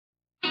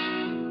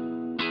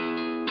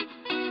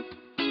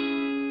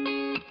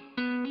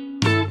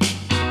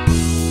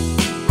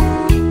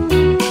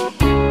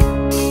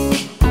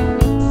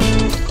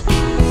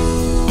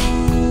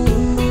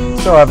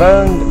So I've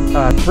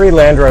owned 3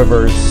 Land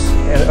Rovers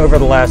and over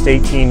the last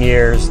 18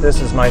 years.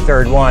 This is my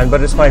 3rd one,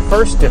 but it's my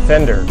first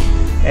Defender,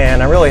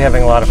 and I'm really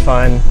having a lot of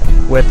fun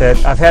with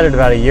it. I've had it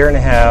about 1.5 years,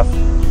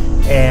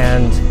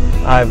 and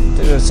I've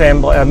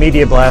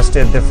media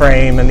blasted the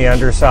frame and the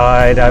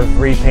underside. I've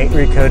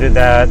recoated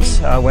that,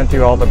 went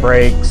through all the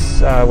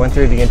brakes, went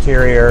through the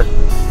interior,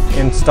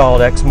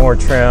 installed Exmoor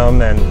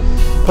trim, and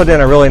put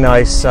in a really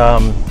nice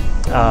audio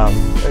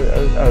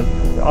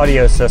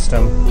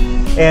system.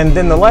 And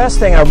then the last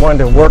thing I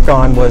wanted to work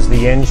on was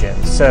the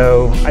engine.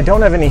 So I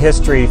don't have any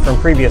history from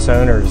previous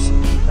owners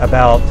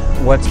about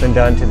what's been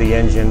done to the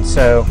engine.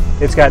 So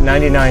it's got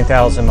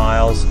 99,000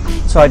 miles.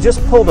 So I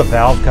just pulled a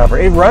valve cover.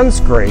 It runs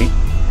great,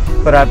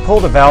 but I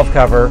pulled a valve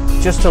cover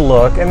just to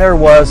look, and there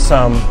was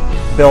some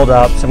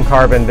buildup, some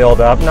carbon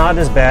buildup, not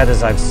as bad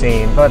as I've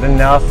seen, but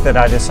enough that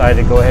I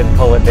decided to go ahead and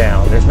pull it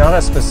down. There's not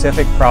a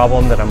specific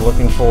problem that I'm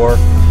looking for,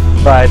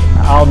 but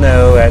I'll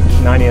know at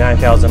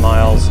 99,000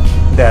 miles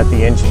that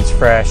the engine's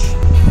fresh,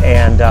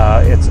 and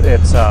it's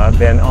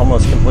been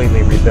almost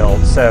completely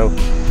rebuilt. So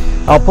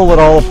I'll pull it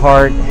all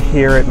apart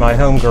here at my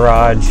home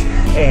garage,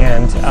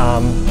 and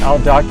I'll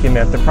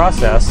document the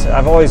process.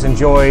 I've always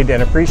enjoyed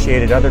and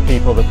appreciated other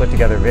people that put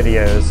together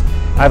videos.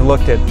 I've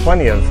looked at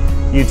plenty of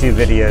YouTube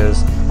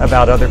videos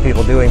about other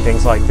people doing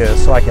things like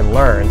this so I can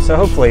learn. So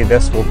hopefully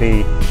this will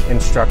be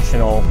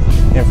instructional,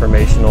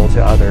 informational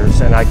to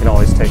others, and I can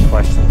always take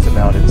questions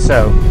about it.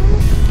 So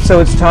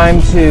it's time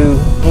to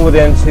pull it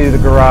into the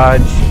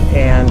garage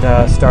and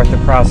start the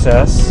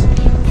process.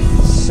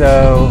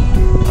 So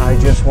I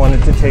just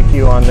wanted to take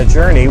you on the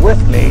journey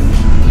with me.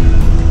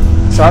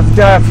 So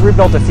I've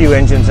rebuilt a few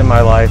engines in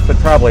my life, but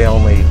probably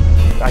only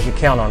I could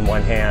count on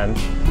one hand.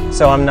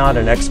 So I'm not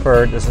an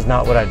expert. This is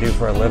not what I do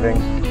for a living,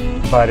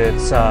 but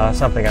it's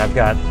something I've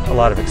got a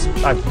lot of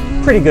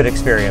pretty good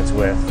experience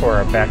with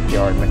for a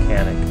backyard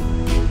mechanic.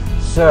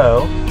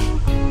 So,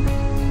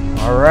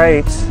 all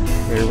right,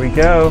 here we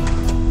go.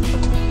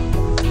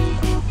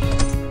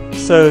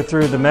 So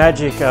through the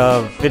magic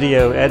of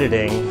video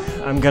editing,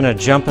 I'm going to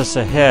jump us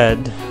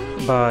ahead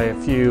by a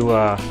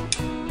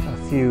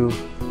few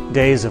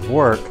days of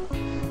work.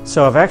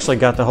 So I've actually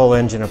got the whole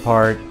engine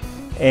apart,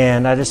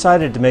 and I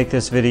decided to make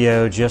this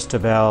video just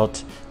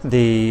about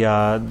the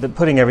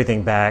putting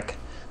everything back,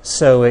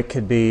 so it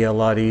could be a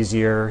lot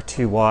easier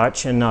to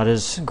watch and not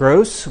as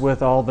gross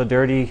with all the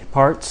dirty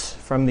parts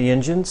from the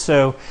engine.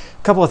 So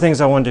a couple of things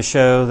I wanted to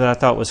show that I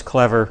thought was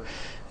clever.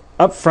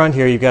 Up front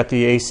here you've got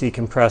the AC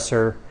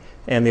compressor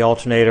and the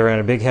alternator and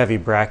a big heavy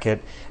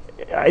bracket.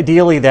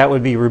 Ideally that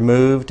would be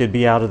removed, it'd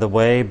be out of the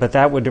way, but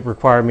that would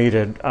require me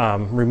to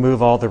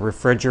remove all the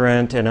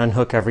refrigerant and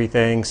unhook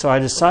everything. So I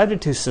decided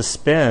to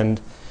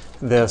suspend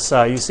this,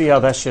 you see how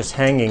that's just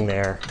hanging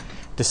there.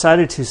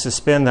 Decided to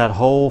suspend that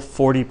whole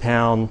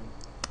 40-pound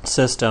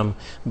system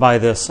by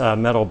this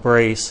metal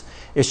brace.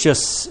 It's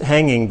just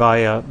hanging by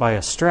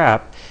a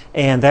strap,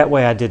 and that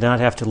way I did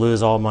not have to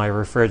lose all my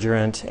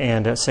refrigerant,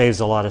 and it saves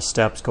a lot of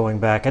steps going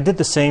back. I did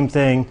the same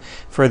thing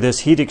for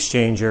this heat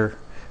exchanger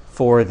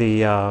for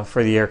the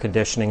air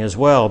conditioning as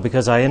well,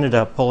 because I ended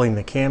up pulling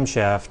the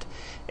camshaft,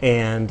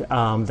 and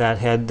that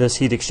had this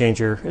heat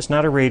exchanger. It's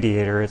not a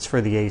radiator, it's for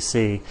the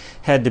AC.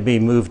 Had to be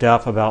moved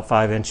up about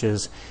 5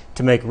 inches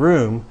to make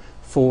room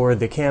for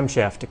the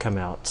camshaft to come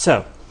out.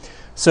 So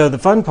the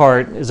fun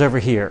part is over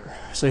here.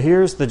 So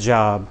here's the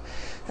job.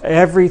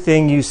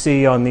 Everything you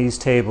see on these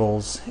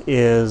tables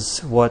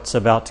is what's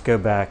about to go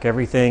back.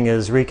 Everything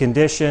is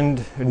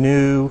reconditioned,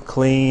 new,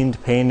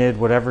 cleaned, painted,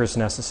 whatever is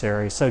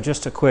necessary. So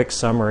just a quick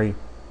summary.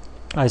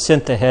 I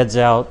sent the heads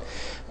out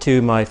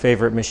to my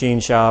favorite machine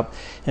shop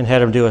and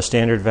had them do a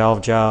standard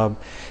valve job,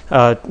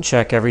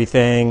 check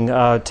everything,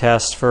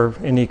 test for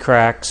any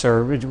cracks,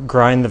 or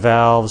grind the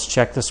valves,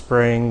 check the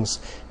springs,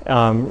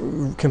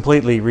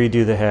 completely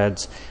redo the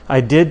heads.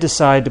 I did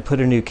decide to put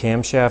a new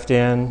camshaft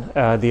in.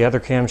 The other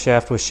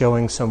camshaft was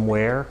showing some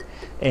wear,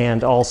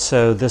 and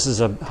also this is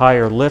a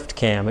higher lift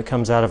cam. It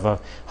comes out of a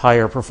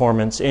higher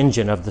performance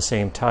engine of the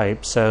same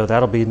type, so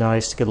that'll be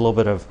nice to get a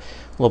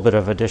little bit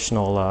of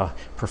additional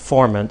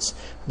performance.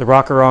 The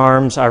rocker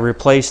arms, I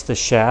replaced the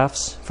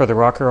shafts for the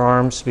rocker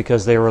arms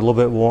because they were a little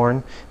bit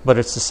worn, but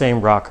it's the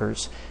same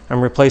rockers.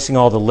 I'm replacing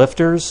all the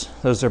lifters.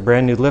 Those are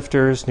brand new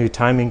lifters, new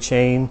timing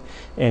chain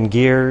and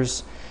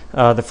gears.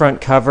 The front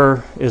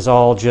cover is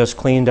all just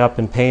cleaned up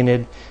and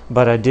painted,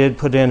 but I did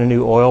put in a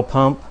new oil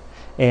pump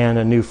and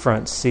a new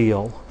front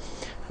seal.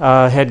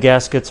 Head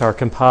gaskets are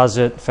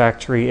composite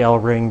factory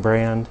L-ring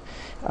brand.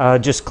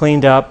 Just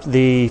cleaned up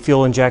the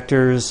fuel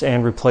injectors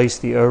and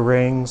replaced the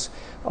O-rings.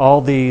 All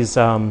these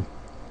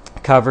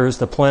covers,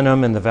 the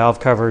plenum and the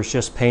valve covers,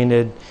 just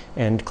painted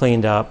and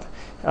cleaned up.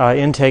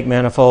 Intake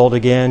manifold,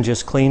 again,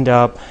 just cleaned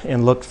up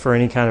and looked for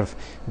any kind of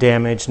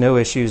damage, no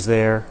issues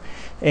there.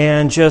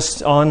 And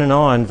just on and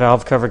on,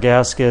 valve cover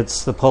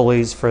gaskets, the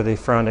pulleys for the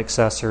front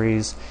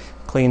accessories,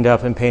 cleaned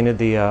up and painted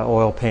the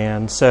oil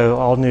pan. So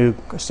all new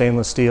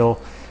stainless steel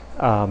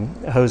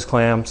hose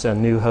clamps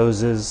and new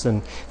hoses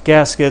and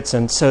gaskets.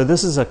 And so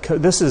this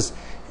is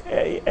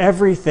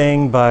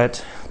everything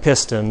but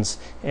pistons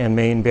and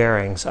main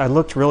bearings. I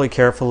looked really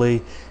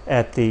carefully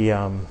at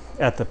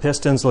the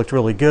pistons, looked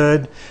really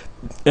good,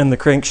 and the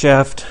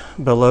crankshaft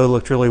below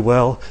looked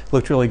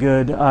really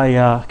good.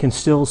 I can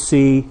still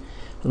see,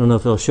 I don't know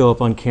if it'll show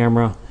up on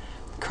camera,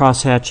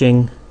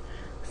 cross-hatching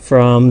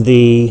from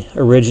the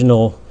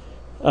original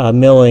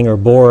milling or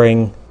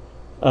boring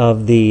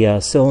of the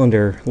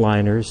cylinder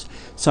liners.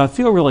 So I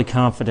feel really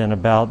confident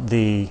about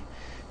the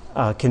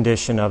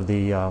condition of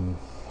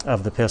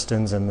the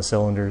pistons and the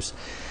cylinders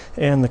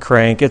and the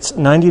crank. It's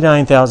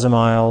 99,000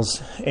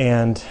 miles,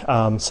 and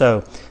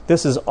so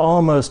this is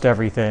almost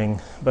everything,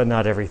 but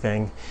not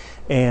everything.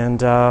 And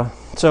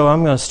so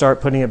I'm going to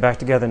start putting it back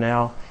together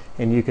now,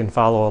 and you can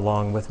follow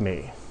along with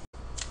me.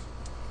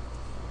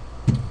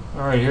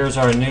 All right, here's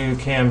our new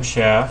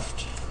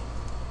camshaft.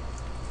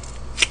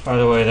 By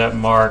the way, that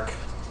mark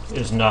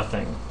is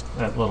nothing,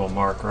 that little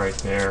mark right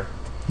there.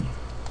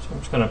 So I'm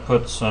just going to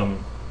put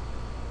some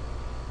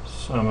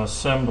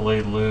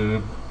assembly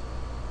lube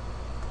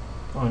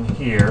on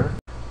here.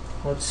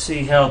 Let's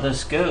see how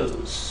this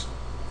goes.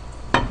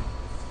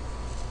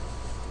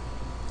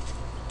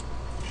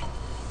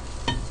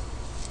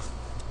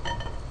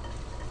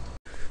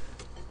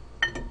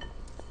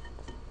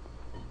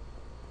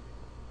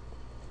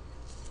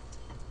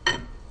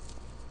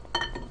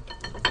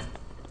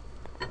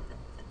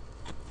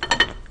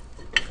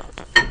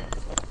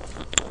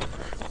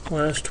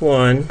 Last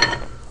one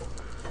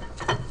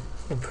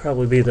will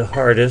probably be the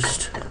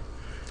hardest,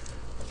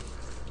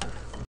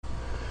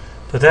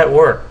 but that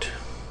worked.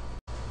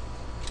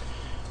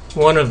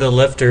 One of the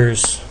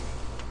lifters,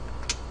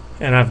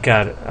 and I've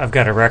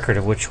got a record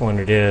of which one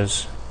it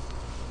is,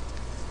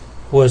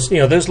 was,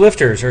 those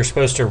lifters are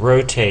supposed to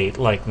rotate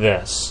like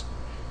this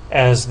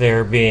as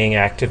they're being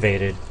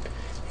activated,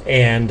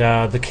 and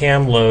the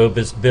cam lobe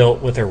is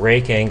built with a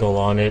rake angle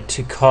on it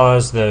to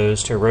cause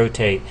those to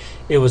rotate.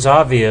 It was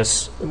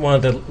obvious, one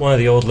of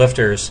the old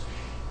lifters,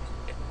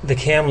 the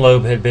cam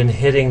lobe had been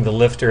hitting the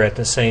lifter at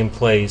the same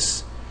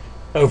place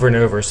over and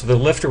over, so the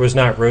lifter was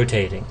not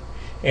rotating,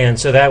 and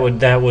so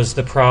that was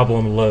the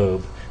problem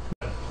lobe.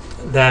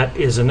 That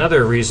is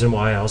another reason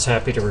why I was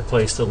happy to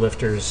replace the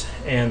lifters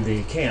and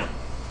the cam.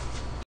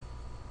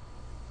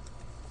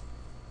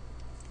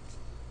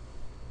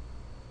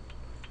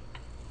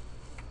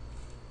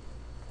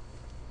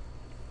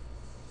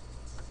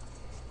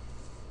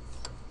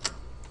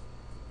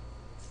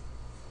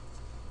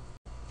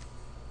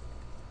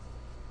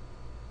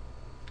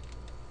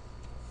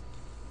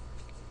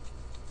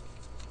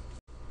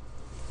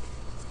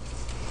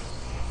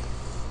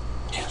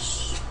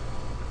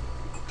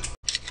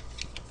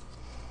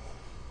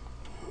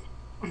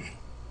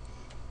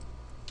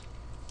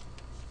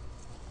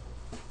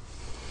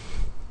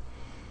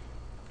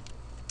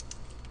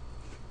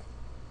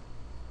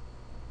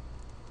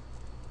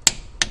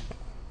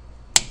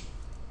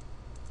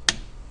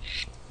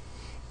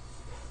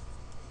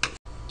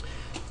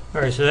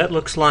 Alright, so that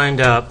looks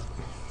lined up.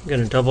 I'm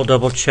going to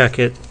double check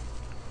it.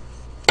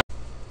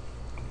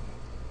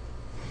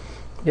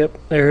 Yep,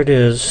 there it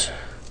is.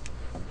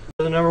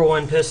 The number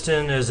one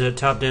piston is at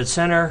top dead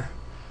center,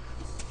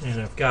 and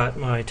I've got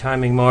my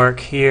timing mark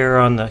here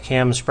on the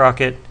cam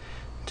sprocket,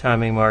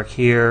 timing mark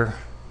here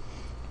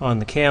on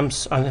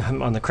the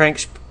on the crank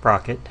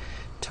sprocket,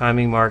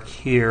 timing mark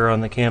here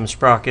on the cam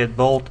sprocket.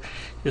 Bolt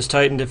is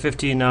tightened to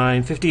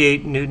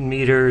 58 Newton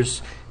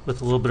meters with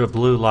a little bit of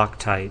blue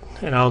Loctite,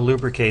 and I'll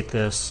lubricate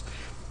this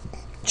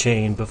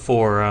chain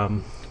before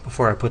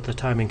I put the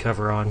timing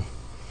cover on.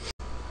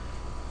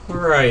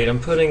 Alright, I'm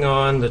putting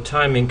on the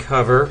timing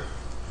cover,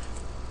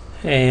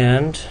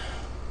 and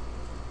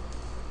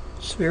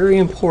it's very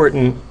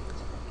important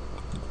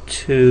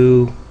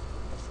to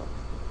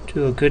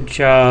do a good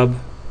job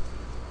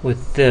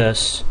with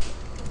this,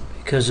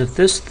 because if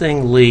this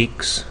thing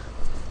leaks,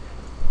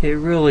 it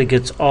really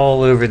gets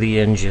all over the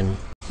engine.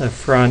 The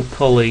front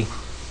pulley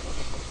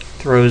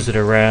throws it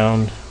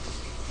around.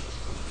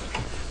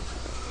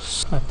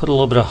 I put a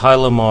little bit of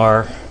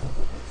Hylamar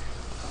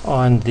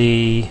on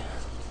the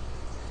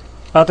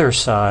other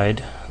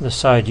side, the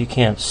side you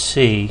can't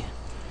see,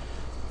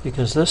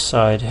 because this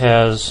side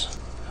has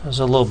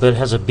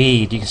a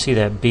bead. You can see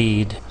that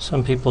bead.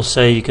 Some people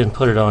say you can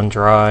put it on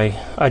dry.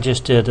 I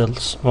just did the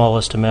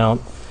smallest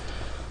amount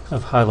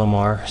of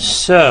Hylamar.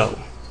 So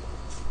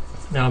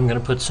now I'm going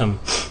to put some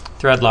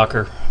thread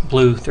locker,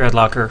 blue thread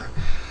locker,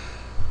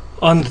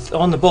 on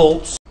the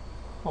bolts.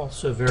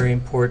 Also very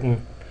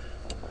important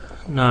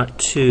not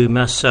to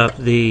mess up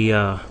the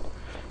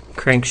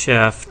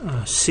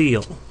crankshaft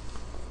seal.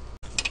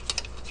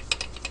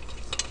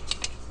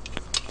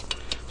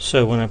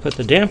 So when I put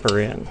the damper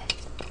in,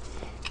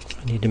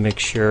 I need to make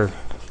sure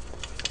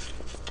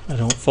I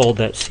don't fold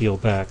that seal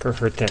back or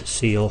hurt that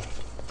seal.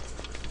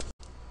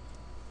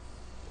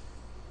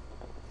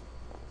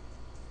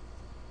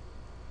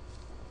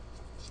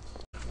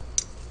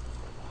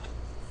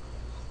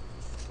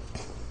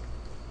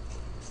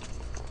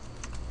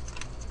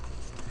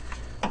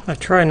 I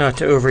try not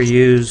to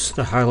overuse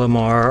the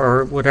Hylamar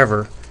or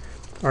whatever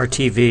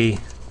RTV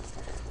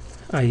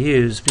I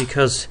use,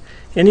 because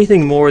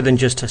anything more than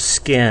just a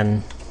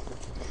skin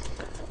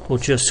will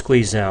just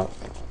squeeze out.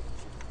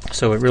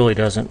 So it really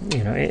doesn't,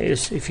 you know,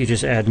 if you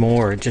just add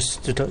more, it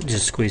just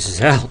squeezes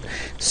out.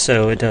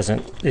 So it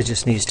doesn't, it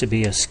just needs to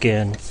be a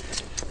skin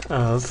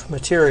of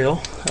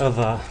material, of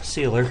a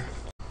sealer.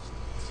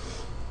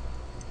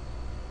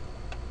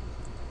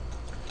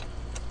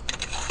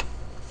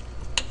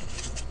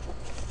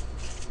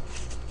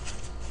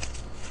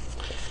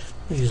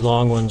 These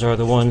long ones are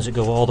the ones that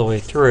go all the way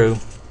through.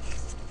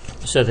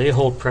 So they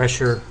hold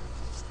pressure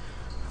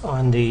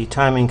on the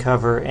timing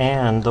cover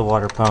and the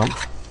water pump.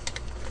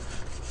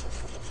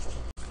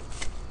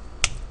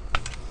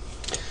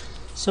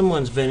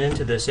 Someone's been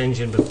into this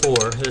engine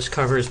before. This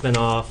cover's been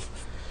off.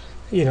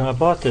 You know, I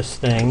bought this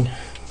thing.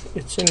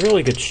 It's in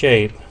really good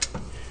shape,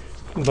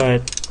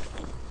 but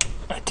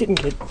I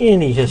didn't get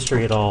any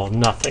history at all.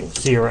 Nothing.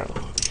 Zero.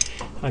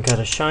 I got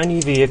a shiny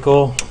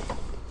vehicle,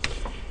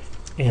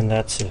 and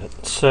that's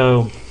it.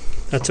 So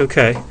that's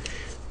okay.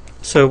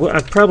 So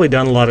I've probably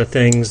done a lot of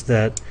things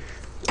that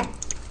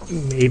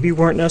maybe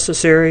weren't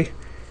necessary,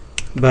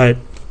 but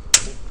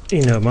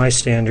you know, my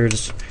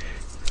standards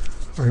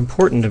are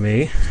important to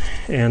me,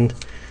 and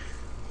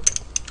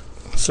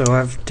so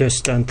I've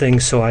just done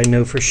things so I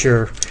know for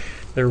sure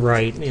they're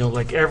right. You know,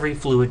 like every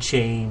fluid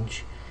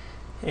change,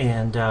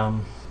 and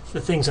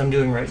the things I'm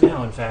doing right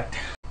now, in fact.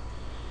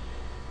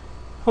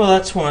 Well,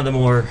 that's one of the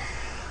more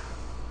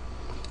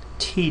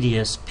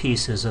tedious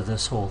pieces of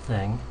this whole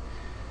thing.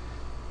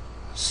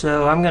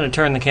 So I'm going to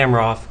turn the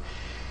camera off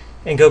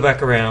and go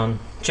back around,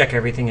 check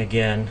everything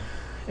again,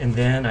 and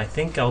then I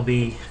think I'll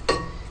be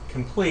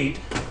complete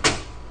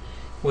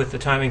with the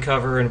timing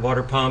cover and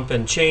water pump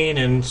and chain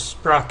and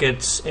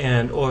sprockets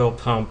and oil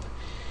pump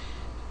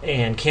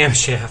and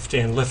camshaft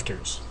and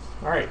lifters.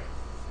 Alright.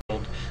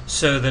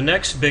 So the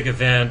next big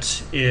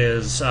event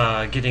is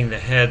getting the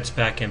heads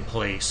back in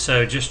place.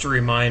 So just a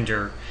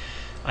reminder,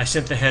 I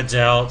sent the heads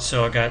out,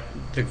 so I got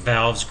the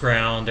valves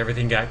ground,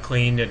 everything got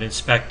cleaned and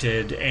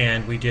inspected,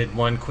 and we did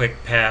one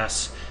quick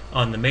pass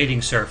on the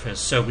mating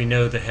surface, so we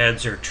know the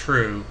heads are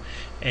true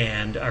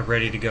and are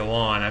ready to go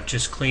on. I've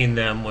just cleaned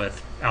them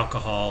with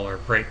alcohol or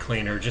brake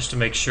cleaner just to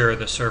make sure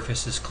the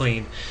surface is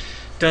clean.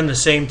 Done the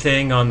same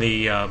thing on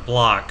the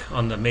block,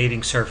 on the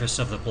mating surface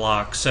of the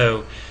block.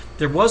 So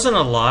there wasn't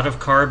a lot of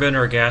carbon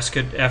or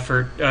gasket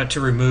effort to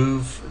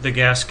remove the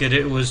gasket.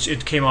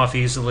 It came off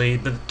easily,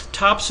 but the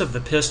tops of the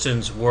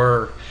pistons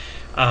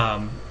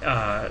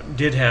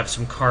did have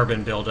some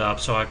carbon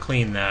buildup, so I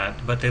cleaned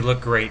that, but they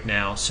look great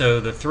now. So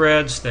the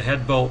threads, the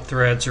head bolt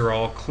threads, are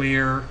all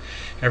clear.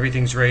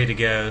 Everything's ready to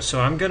go. So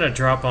I'm going to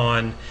drop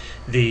on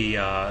the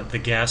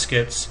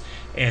gaskets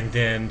and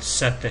then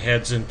set the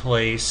heads in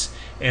place,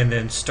 and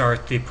then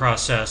start the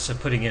process of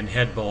putting in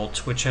head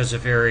bolts, which has a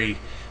very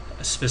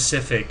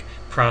specific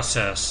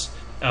process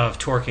of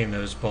torquing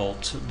those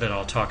bolts that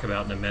I'll talk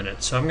about in a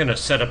minute. So I'm going to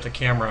set up the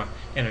camera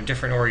in a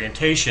different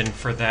orientation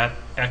for that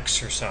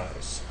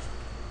exercise.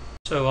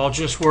 So I'll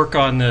just work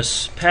on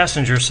this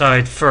passenger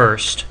side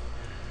first.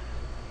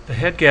 The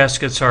head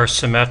gaskets are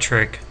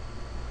symmetric,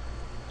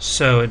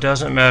 so it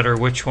doesn't matter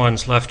which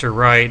one's left or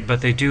right,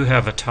 but they do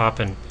have a top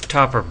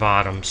or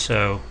bottom.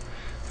 So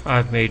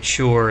I've made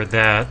sure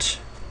that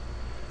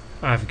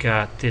I've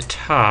got the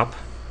top,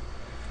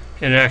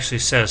 and it actually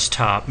says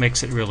top,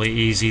 makes it really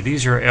easy.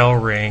 These are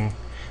L-ring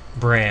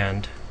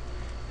brand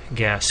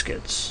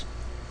gaskets.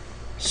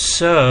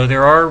 So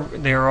there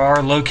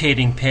are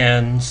locating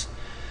pins.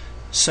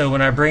 So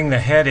when I bring the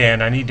head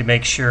in, I need to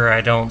make sure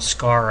I don't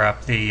scar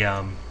up the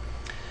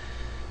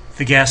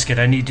gasket.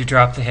 I need to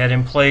drop the head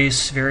in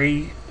place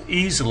very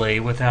easily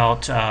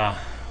without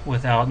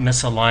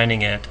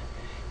misaligning it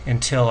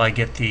until I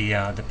get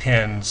the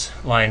pins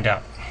lined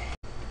up.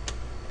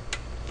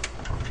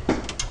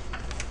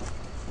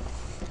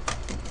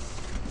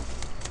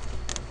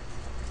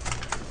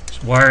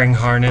 This wiring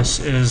harness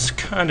is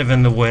kind of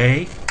in the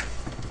way,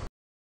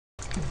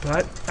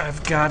 but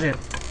I've got it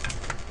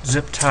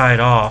zip tied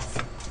off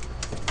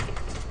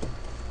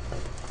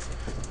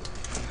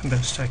the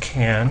best I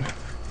can.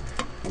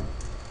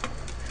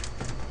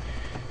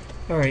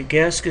 Alright,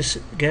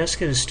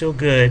 gasket is still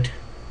good.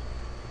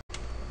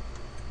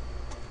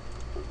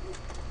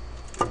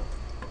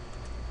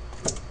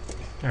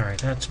 Alright,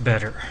 that's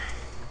better.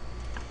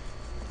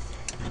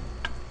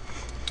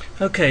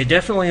 Okay,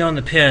 definitely on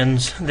the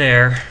pins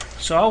there.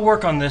 So I'll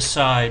work on this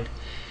side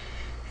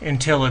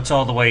until it's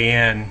all the way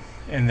in,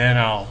 and then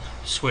I'll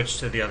switch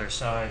to the other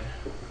side.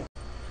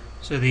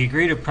 So the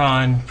agreed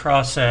upon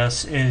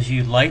process is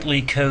you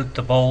lightly coat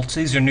the bolts.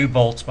 These are new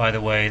bolts, by the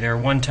way. They're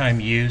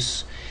one-time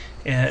use.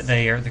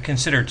 They're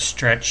considered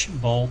stretch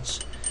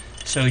bolts.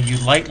 So you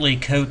lightly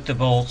coat the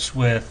bolts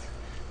with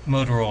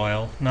motor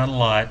oil, not a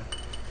lot,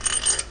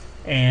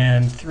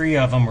 and 3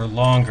 of them are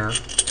longer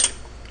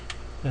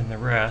than the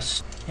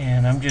rest.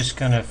 And I'm just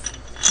going to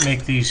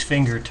make these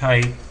finger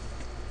tight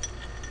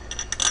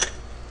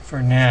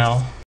for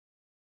now.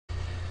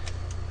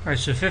 Alright,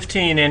 so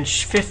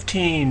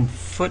 15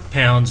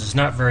 foot-pounds is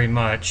not very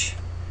much,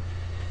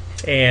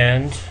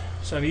 and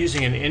so I'm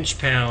using an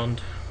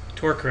inch-pound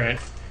torque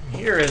wrench.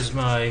 Here is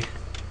the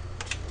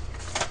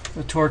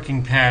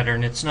torquing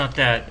pattern. It's not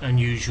that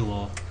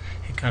unusual.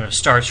 It kind of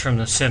starts from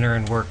the center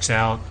and works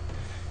out.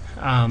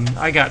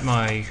 I got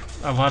a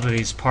lot of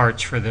these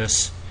parts for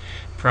this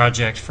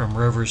project from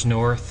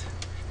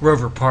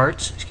Rover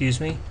parts, excuse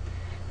me,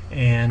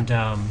 and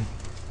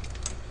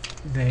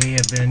they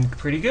have been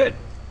pretty good.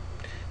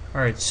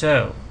 Alright,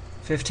 so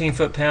 15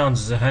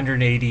 foot-pounds is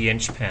 180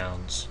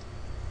 inch-pounds.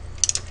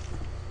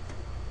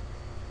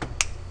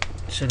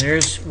 So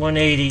there's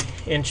 180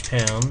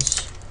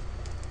 inch-pounds.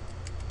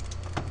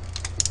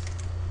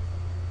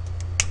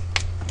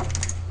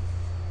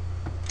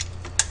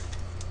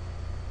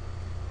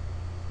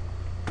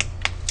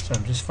 So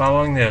I'm just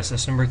following this.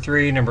 That's number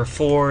 3. Number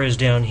 4 is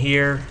down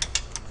here.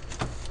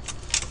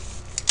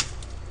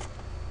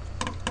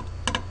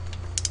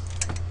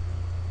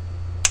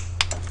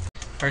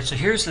 Alright, so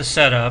here's the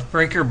setup.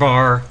 Breaker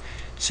bar,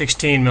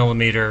 16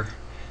 millimeter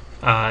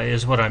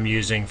is what I'm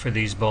using for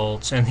these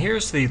bolts. And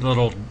here's the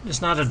little,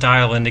 it's not a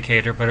dial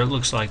indicator, but it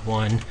looks like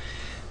one.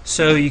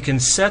 So you can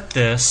set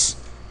this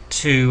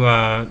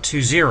to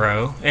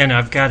 0, and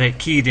I've got it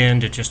keyed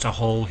into just a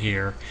hole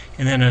here.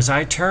 And then as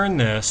I turn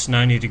this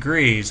 90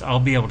 degrees, I'll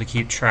be able to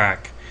keep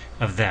track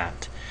of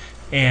that.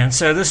 And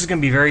so this is going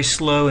to be very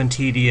slow and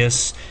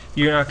tedious.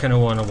 You're not going to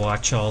want to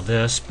watch all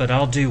this, but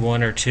I'll do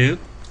 1 or 2.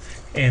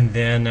 And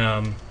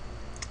then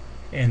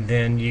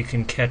you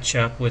can catch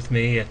up with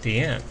me at the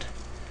end.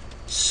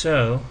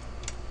 So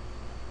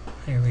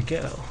there we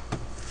go.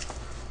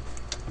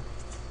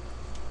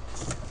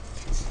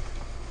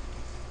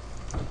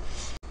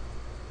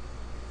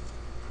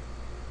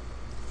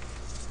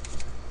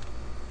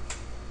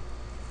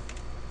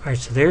 Alright,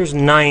 so there's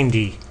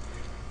 90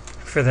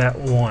 for that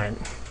one.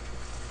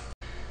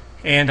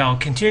 And I'll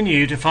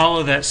continue to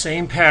follow that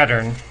same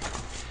pattern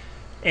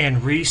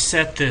and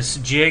reset this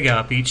jig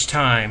up each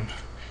time,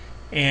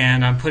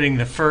 and I'm putting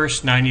the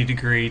first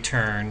 90-degree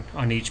turn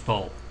on each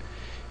bolt,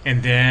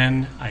 and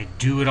then I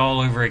do it all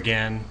over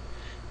again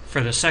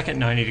for the second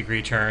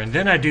 90-degree turn,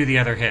 then I do the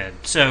other head.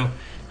 So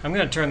I'm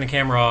going to turn the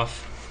camera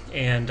off,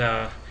 and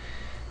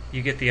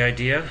you get the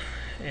idea,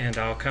 and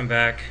I'll come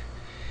back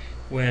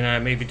when I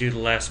maybe do the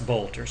last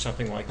bolt or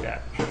something like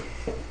that.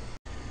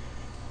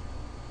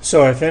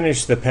 So I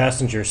finished the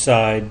passenger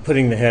side,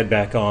 putting the head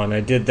back on.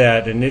 I did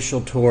that initial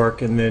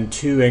torque and then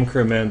 2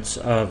 increments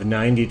of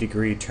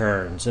 90-degree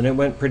turns, and it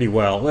went pretty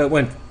well. It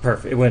went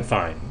perfect. It went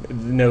fine.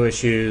 No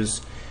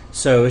issues.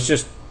 So it's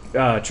just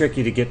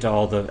tricky to get to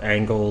all the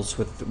angles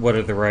with what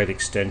are the right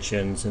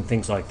extensions and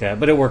things like that,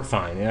 but it worked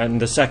fine.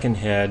 And the second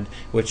head,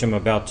 which I'm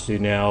about to do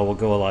now, will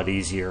go a lot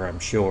easier, I'm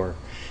sure,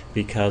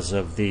 because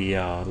of the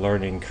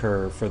learning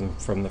curve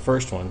from the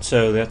first one.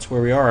 So that's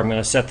where we are. I'm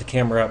going to set the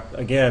camera up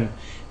again,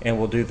 and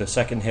we'll do the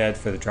second head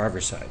for the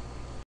driver's side.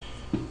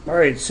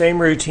 Alright,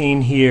 same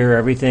routine here.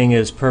 Everything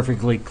is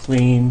perfectly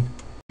clean.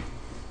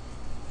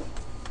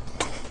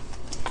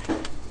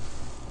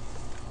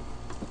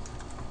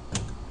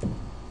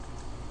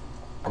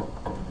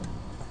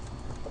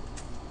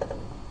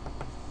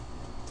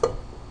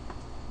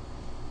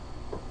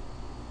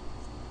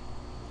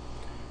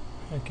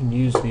 I can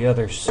use the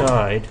other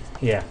side,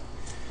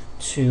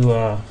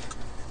 to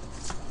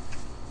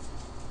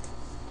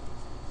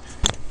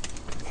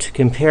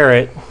compare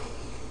it,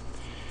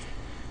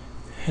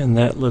 and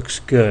that looks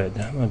good.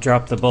 I'm going to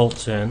drop the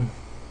bolts in.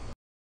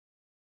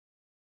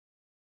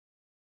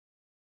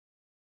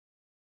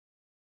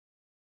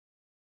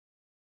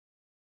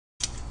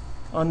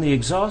 On the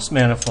exhaust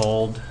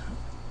manifold,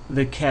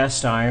 the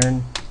cast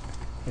iron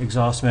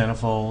exhaust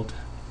manifold,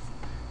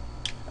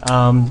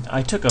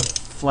 I took a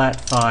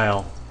flat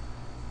file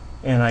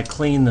and I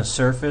cleaned the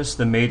surface,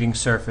 the mating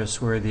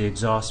surface where the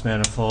exhaust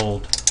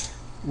manifold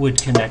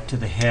would connect to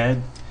the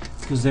head,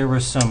 because there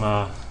was some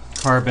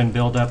carbon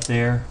buildup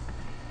there,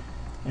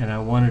 and I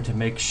wanted to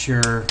make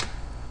sure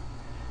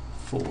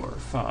 4,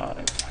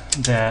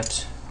 5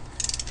 that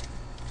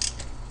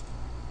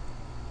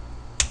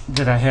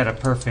I had a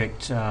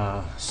perfect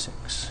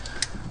 6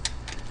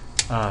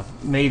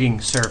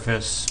 mating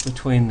surface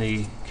between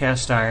the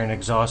cast iron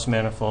exhaust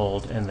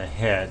manifold and the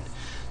head.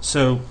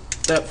 So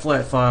that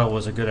flat file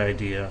was a good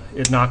idea.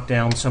 It knocked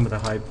down some of the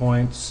high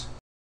points.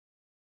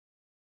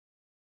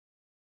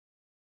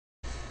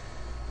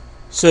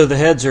 So the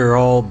heads are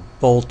all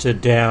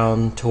bolted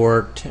down,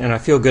 torqued, and I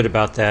feel good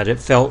about that. It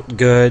felt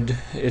good.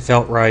 It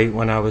felt right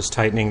when I was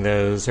tightening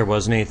those. There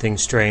wasn't anything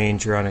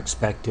strange or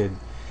unexpected.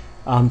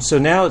 So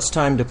now it's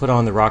time to put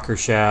on the rocker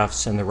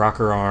shafts and the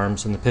rocker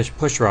arms and the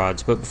push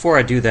rods. But before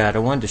I do that, I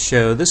wanted to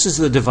show, this is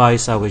the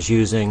device I was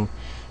using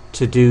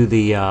to do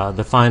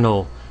the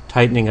final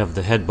tightening of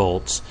the head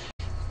bolts.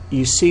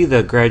 You see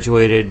the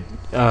graduated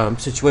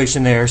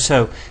situation there.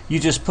 So you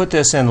just put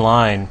this in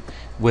line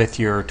with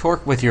your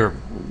torque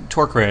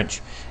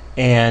wrench,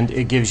 and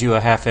it gives you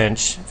a 1/2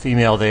 inch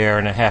female there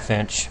and a 1/2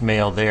 inch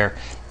male there,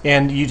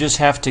 and you just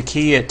have to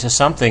key it to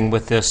something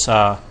with this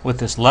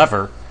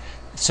lever,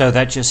 so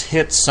that just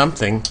hits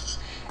something,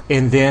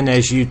 and then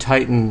as you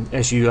tighten,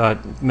 as you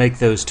make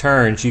those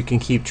turns, you can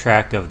keep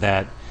track of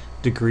that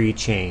degree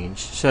change.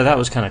 So that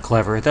was kind of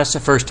clever. That's the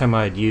first time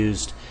I had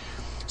used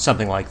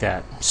something like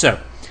that. So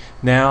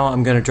now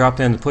I'm going to drop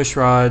in the push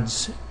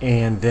rods,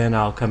 and then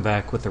I'll come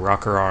back with the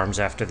rocker arms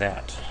after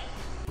that.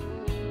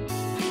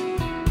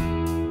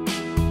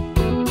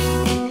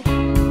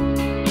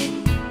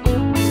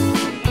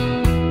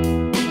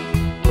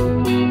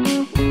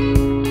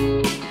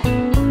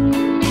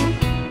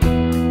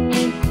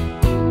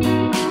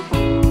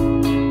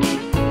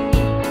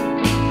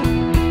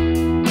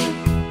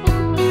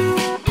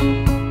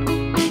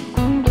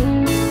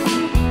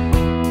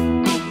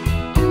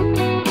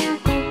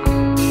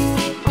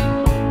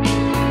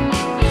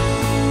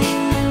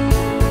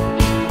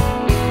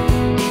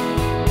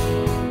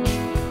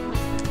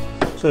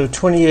 So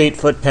 28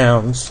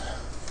 foot-pounds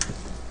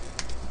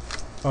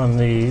on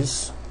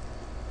these,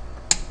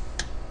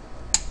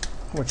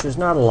 which is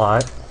not a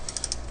lot,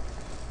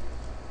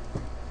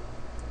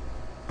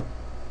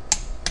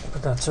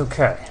 but that's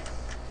okay.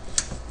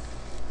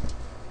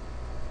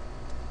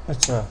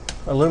 It's a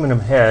aluminum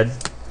head,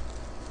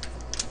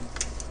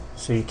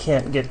 so you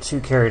can't get too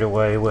carried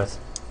away with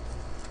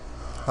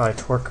high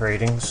torque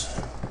ratings.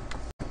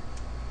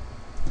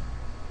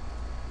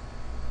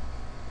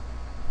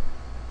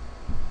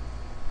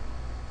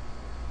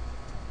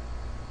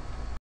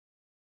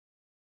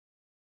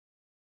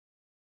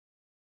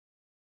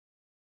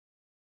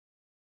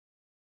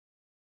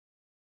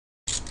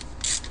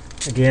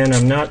 Again,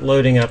 I'm not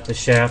loading up the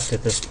shaft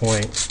at this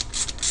point.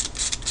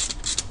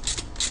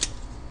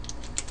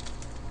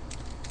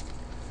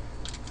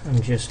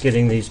 I'm just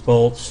getting these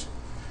bolts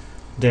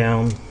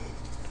down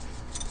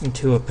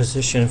into a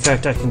position. In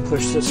fact, I can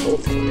push this whole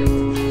thing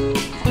down.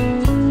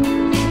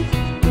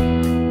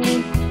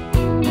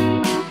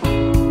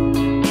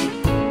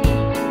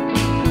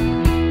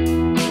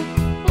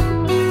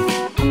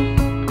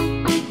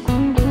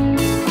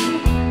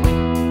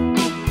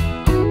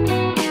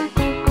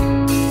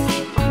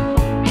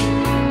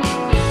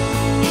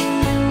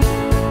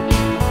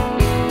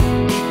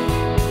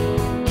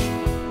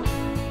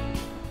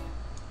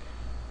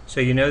 So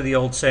you know the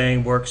old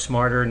saying, work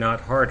smarter,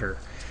 not harder.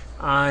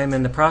 I'm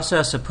in the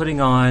process of putting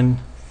on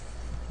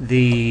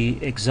the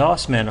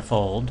exhaust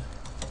manifold,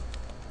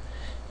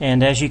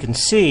 and as you can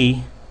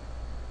see,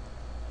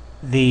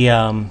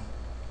 the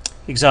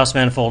exhaust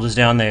manifold is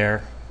down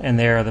there, and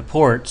there are the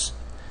ports.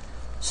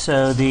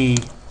 So the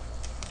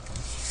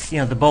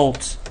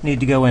bolts need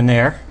to go in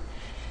there,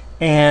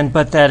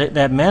 but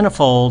that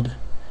manifold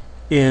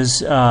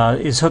is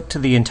hooked to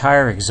the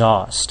entire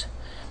exhaust.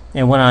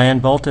 And when I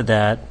unbolted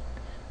that,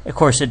 of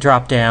course, it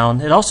dropped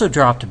down. It also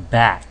dropped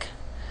back.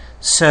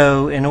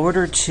 So in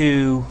order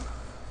to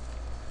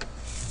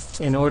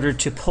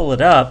pull it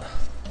up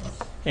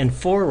and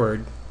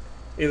forward,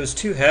 it was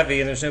too heavy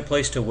and there's no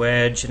place to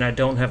wedge, and I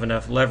don't have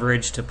enough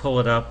leverage to pull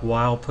it up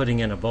while putting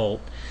in a bolt.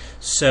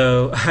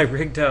 So I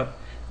rigged up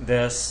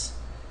this.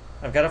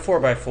 I've got a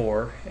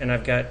 4x4 and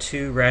I've got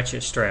two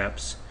ratchet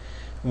straps.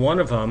 One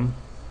of them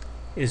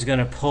is going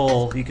to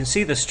pull, you can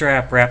see the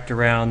strap wrapped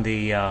around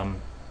the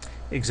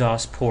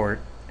exhaust port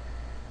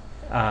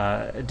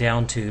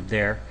down tube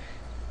there,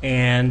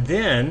 and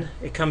then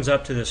it comes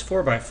up to this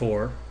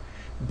 4x4,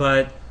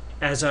 but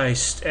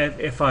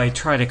if I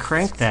try to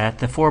crank that,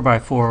 the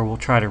 4x4 will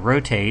try to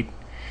rotate,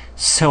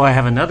 so I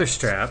have another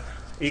strap,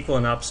 equal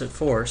and opposite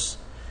force,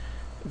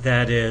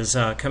 that is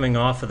coming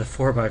off of the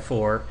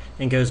 4x4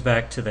 and goes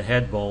back to the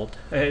head bolt,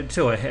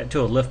 to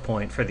a lift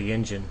point for the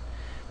engine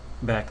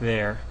back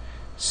there.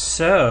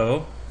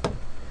 So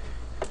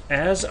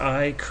as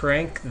I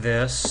crank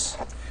this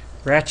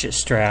ratchet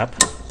strap,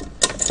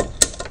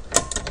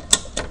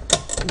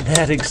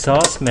 that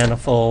exhaust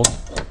manifold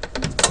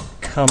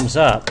comes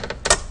up.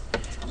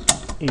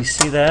 You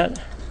see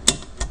that?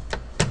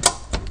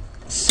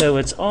 So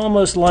it's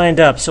almost lined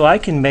up, so I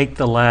can make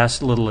the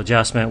last little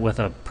adjustment with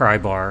a pry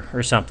bar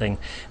or something,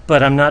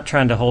 but I'm not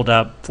trying to hold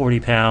up 40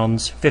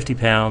 pounds, 50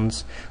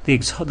 pounds.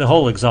 The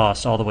whole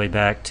exhaust all the way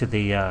back to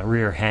the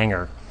rear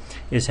hanger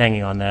is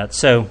hanging on that.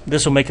 So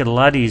this will make it a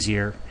lot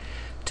easier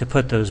to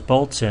put those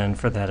bolts in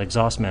for that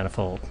exhaust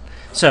manifold.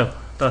 So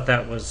thought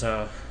that was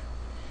a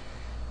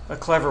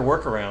clever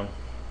workaround.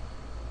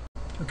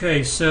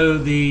 Okay, so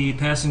the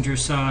passenger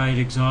side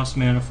exhaust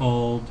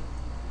manifold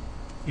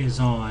is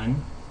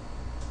on,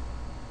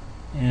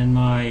 and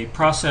my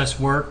process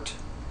worked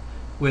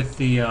with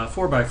the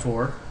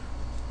 4x4.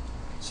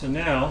 So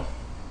now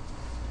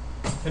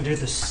I can do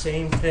the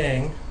same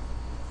thing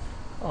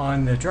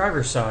on the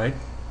driver's side.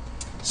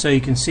 So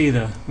you can see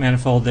the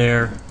manifold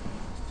there,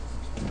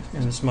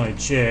 and it's my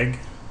jig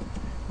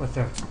with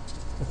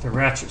the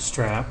ratchet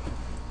strap.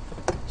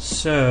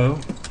 So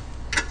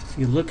if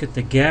you look at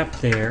the gap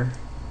there,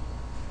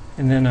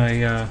 and then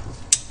I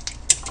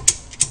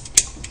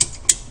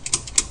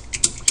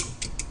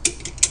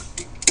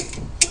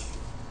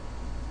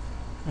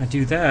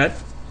do that,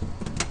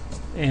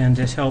 and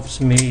it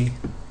helps me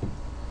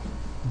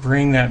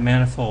bring that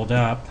manifold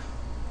up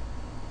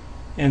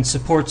and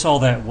supports all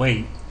that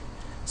weight,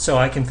 so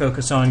I can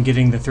focus on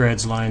getting the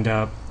threads lined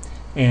up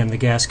and the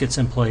gaskets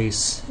in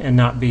place and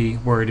not be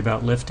worried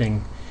about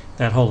lifting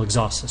that whole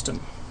exhaust system.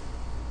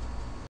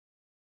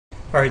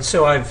 Alright,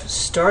 so I've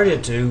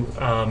started to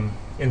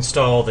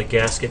install the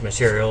gasket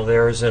material.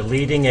 There's a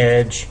leading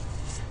edge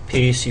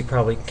piece, you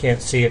probably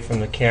can't see it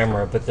from the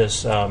camera, but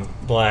this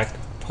black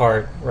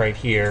part right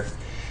here,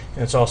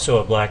 and it's also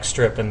a black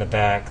strip in the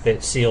back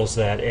that seals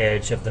that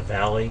edge of the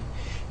valley.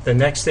 The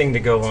next thing to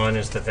go on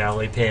is the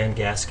valley pan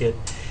gasket.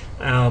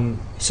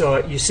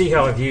 So you see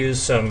how I've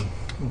used some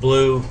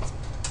blue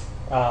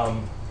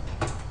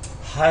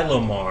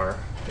Hylomar,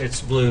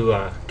 it's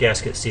blue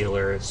gasket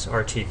sealer, it's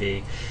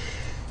RTV,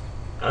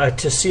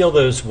 to seal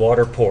those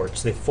water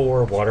ports, the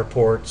 4 water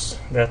ports.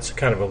 That's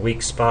kind of a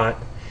weak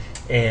spot,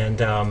 and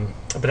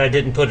but I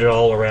didn't put it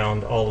all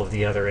around all of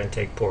the other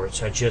intake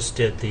ports. I just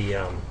did the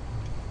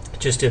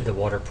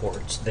water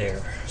ports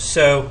there.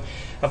 So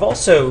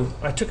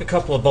I took a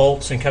couple of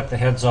bolts and cut the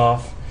heads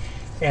off,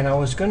 and I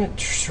was going to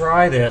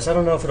try this. I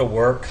don't know if it'll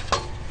work,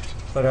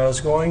 but I was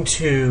going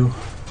to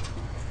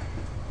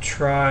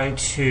try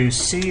to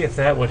see if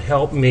that would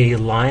help me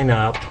line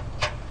up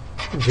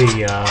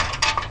the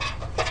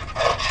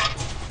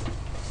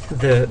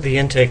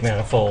intake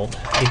manifold,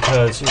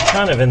 because you're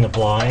kind of in the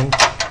blind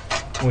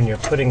when you're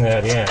putting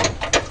that in,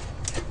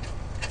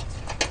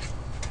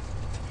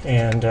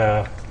 and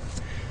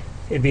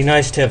it'd be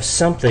nice to have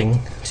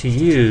something to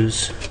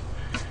use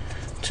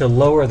to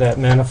lower that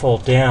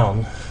manifold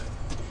down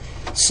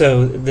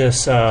so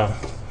this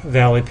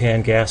valley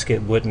pan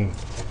gasket wouldn't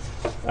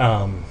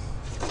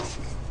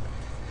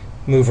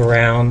move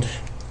around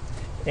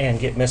and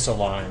get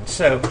misaligned.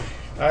 So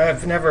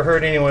I've never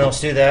heard anyone else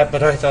do that,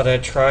 but I thought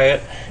I'd try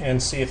it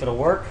and see if it'll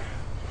work.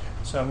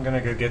 So I'm going to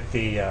go get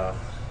the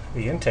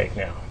intake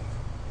now.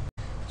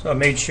 So I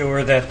made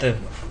sure that the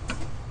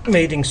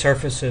mating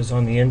surfaces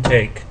on the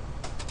intake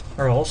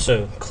are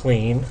also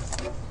clean.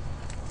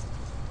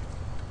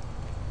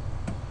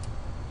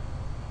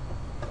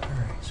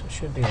 Alright, so it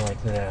should be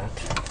like that.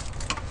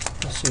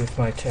 Let's see if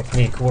my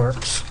technique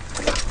works.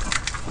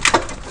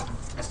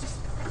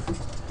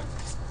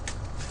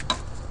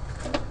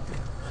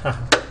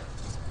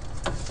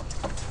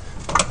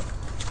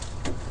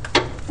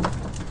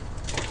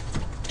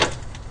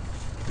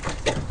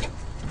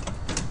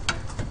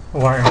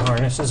 Wiring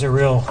harness is a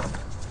real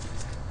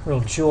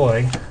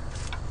joy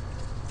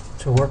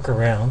to work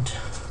around.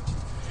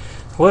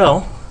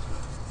 Well,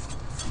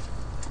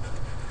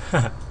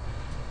 I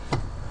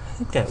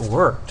think that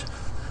worked.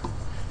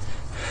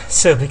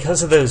 So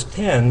because of those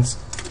pins,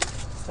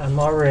 I'm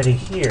already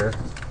here.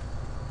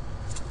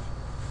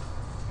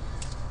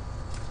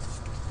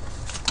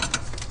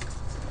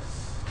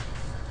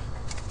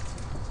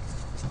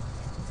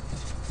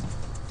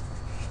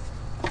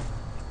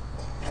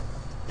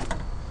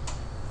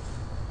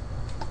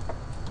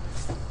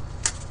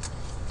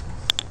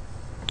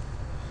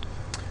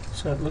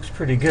 So it looks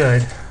pretty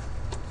good.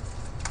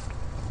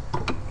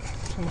 I'm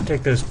going to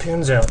take those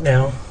pins out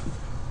now.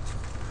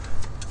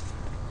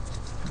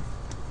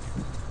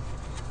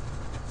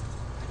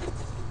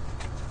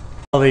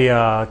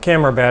 The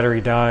camera battery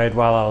died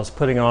while I was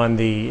putting on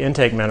the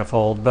intake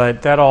manifold,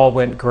 but that all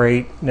went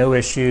great, no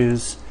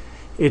issues.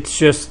 It's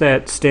just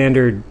that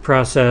standard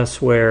process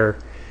where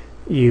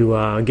you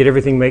get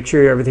everything, make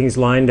sure everything's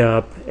lined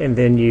up, and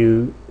then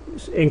you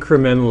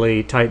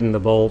incrementally tighten the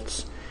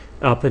bolts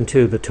up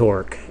into the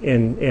torque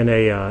in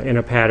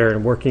a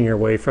pattern, working your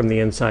way from the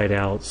inside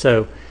out.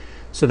 So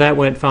that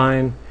went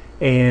fine,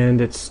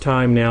 and it's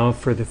time now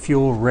for the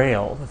fuel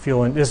rail.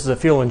 This is a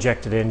fuel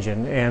injected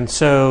engine, and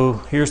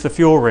so here's the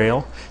fuel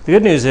rail. The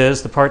good news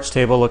is the parts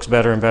table looks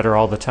better and better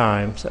all the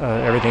time.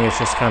 Everything is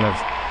just kind of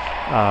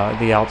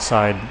the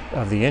outside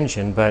of the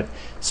engine. But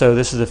so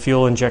this is the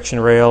fuel injection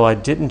rail. I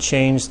didn't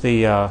change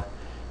the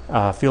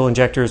fuel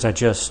injectors. I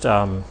just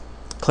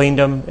cleaned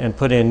them and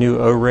put in new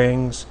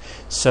O-rings.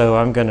 So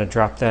I'm going to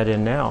drop that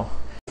in now.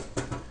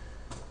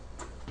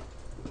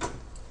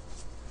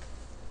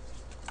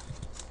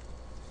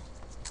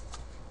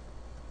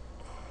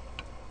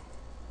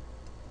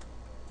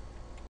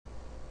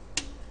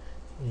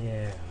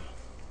 Yeah.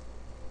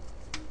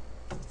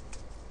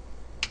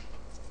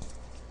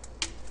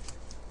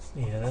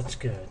 Yeah, that's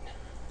good.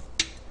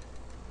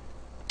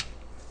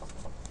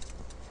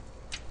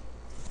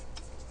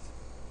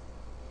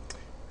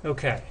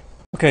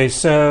 Okay,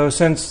 so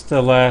since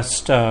the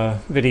last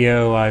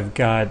video I've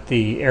got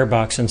the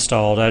airbox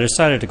installed. I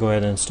decided to go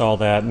ahead and install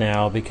that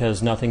now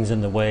because nothing's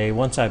in the way.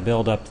 Once I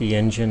build up the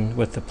engine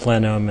with the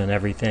plenum and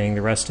everything,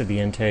 the rest of the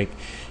intake,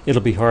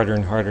 it'll be harder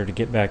and harder to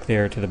get back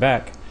there to the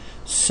back.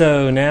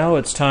 So now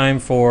it's time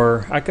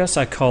for, I guess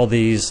I call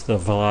these the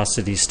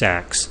velocity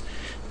stacks,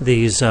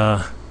 these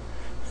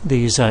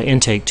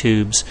intake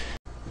tubes.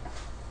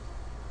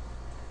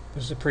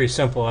 This is a pretty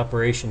simple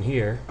operation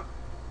here,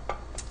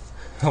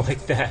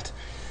 like that.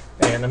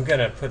 And I'm going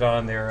to put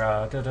on there,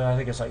 I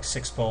think it's like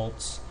 6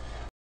 bolts.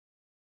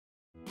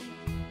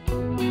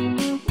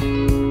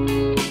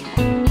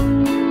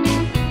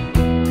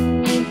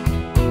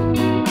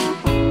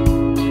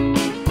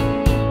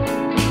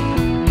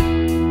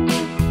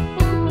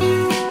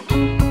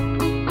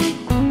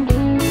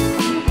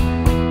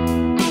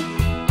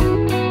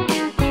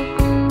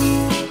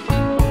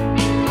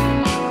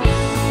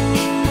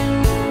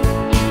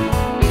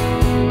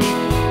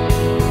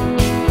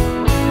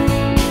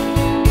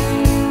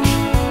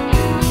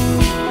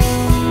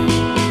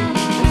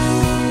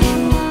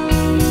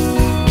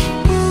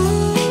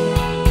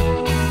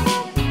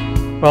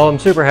 Well, I'm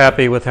super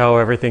happy with how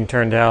everything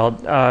turned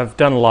out. I've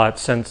done a lot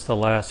since the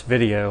last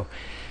video.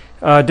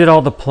 Did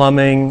all the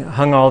plumbing,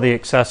 hung all the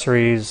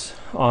accessories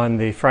on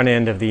the front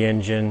end of the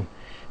engine,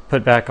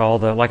 put back all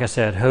the, like I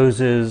said,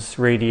 hoses,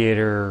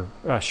 radiator,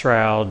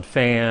 shroud,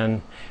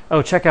 fan.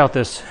 Oh, check out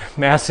this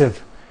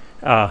massive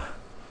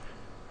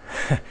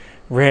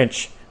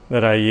wrench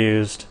that I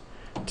used.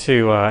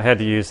 Had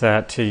to use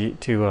that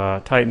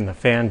to tighten the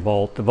fan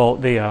bolt.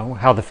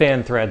 How the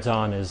fan threads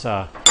on is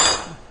a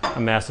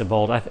massive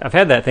bolt. I've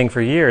had that thing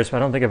for years, but I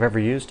don't think I've ever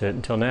used it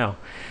until now.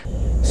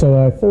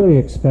 So I fully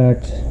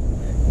expect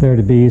there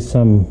to be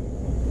some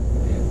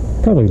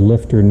probably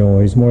lifter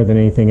noise more than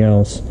anything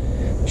else,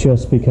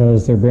 just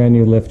because they're brand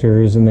new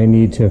lifters and they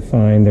need to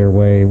find their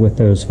way with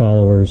those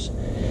followers.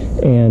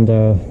 And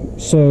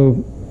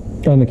so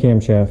on the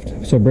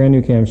camshaft, so brand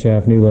new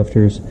camshaft, new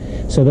lifters,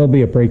 so there'll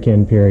be a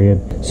break-in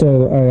period.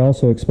 So I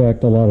also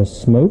expect a lot of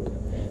smoke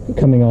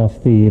coming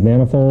off the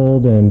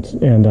manifold and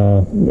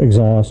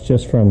exhaust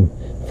just from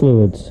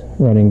fluids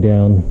running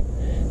down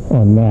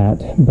on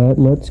that. But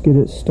let's get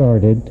it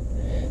started.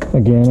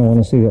 Again, I want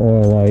to see the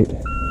oil light,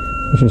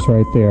 which is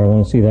right there. I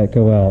want to see that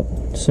go out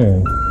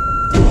soon.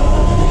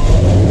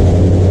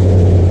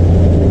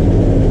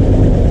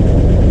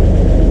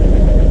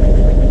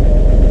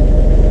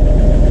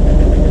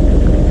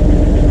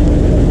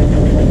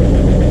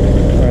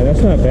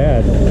 Not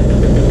bad.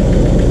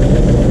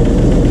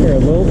 Here, a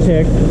little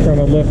tick from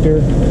a lifter,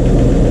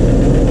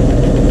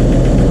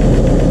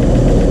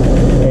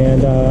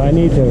 and I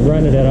need to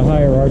run it at a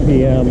higher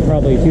RPM,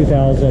 probably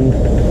 2,000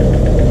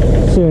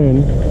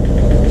 soon,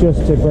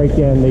 just to break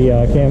in the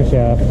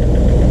camshaft.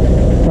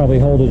 Probably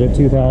hold it at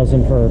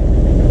 2,000 for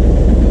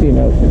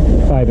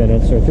 5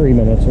 minutes or 3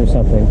 minutes or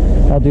something.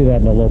 I'll do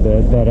that in a little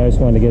bit, but I just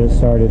wanted to get it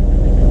started.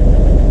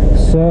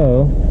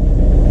 So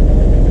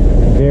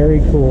very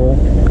cool.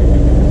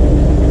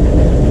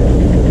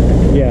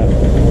 Yeah,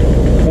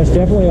 that's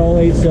definitely all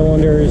 8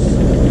 cylinders.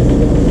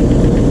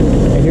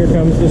 And here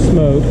comes the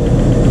smoke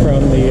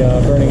from the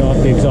burning off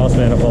the exhaust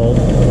manifold.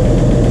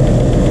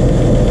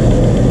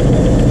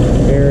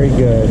 Very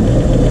good.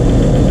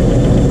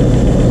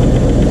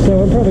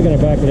 So I'm probably going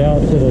to back it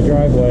out to the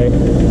driveway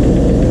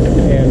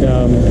and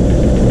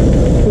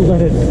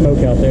let it smoke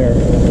out there.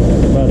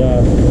 But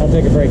I'll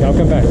take a break. I'll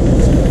come back.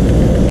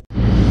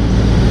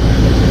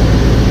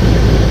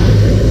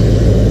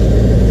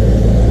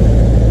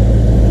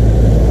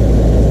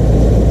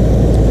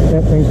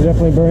 Things are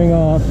definitely burning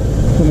off,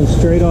 coming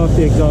straight off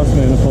the exhaust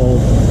manifold.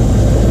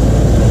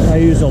 I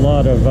use a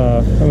lot of,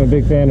 I'm a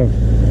big fan of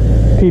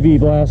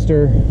PB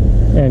Blaster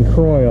and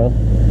Croil,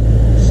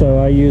 so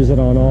I use it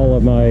on all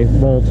of my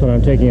bolts when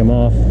I'm taking them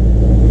off.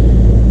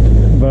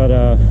 But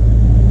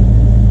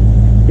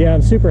yeah,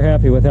 I'm super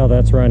happy with how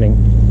that's running.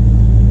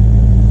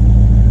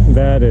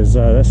 That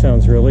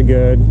sounds really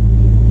good.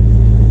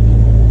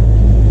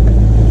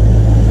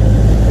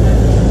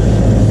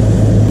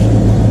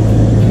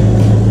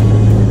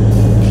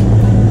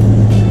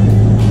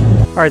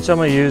 Alright, so I'm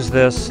going to use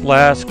this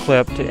last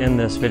clip to end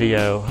this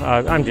video.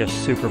 I'm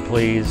just super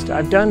pleased.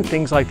 I've done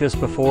things like this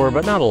before,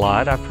 but not a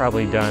lot. I've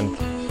probably done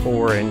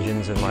 4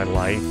 engines in my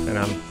life, and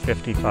I'm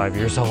 55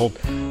 years old.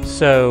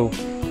 So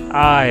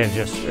I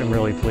am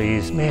really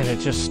pleased. Man, it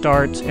just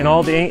starts, and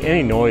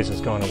any noise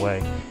has gone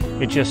away.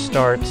 It just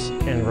starts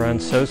and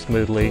runs so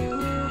smoothly.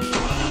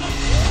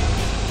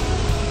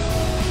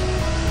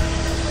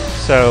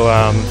 So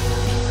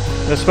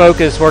the smoke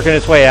is working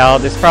its way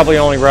out. It's probably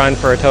only run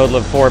for a total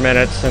of 4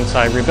 minutes since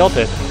I rebuilt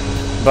it.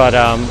 But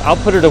I'll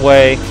put it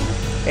away,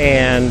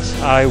 and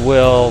I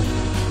will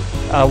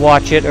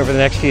watch it over the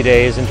next few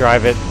days and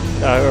drive it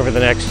over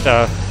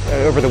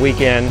the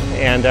weekend.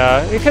 And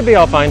it could be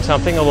I'll find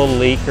something, a little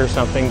leak or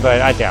something, but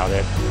I doubt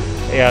it.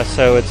 Yeah,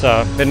 so it's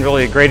been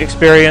really a great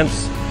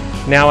experience.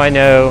 Now I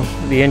know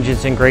the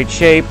engine's in great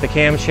shape. The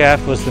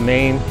camshaft was the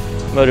main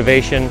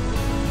motivation,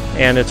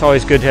 and it's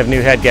always good to have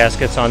new head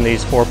gaskets on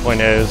these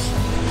 4.0s.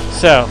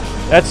 So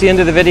that's the end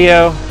of the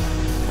video.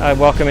 I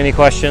welcome any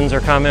questions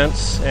or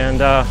comments, and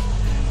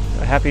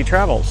happy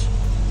travels.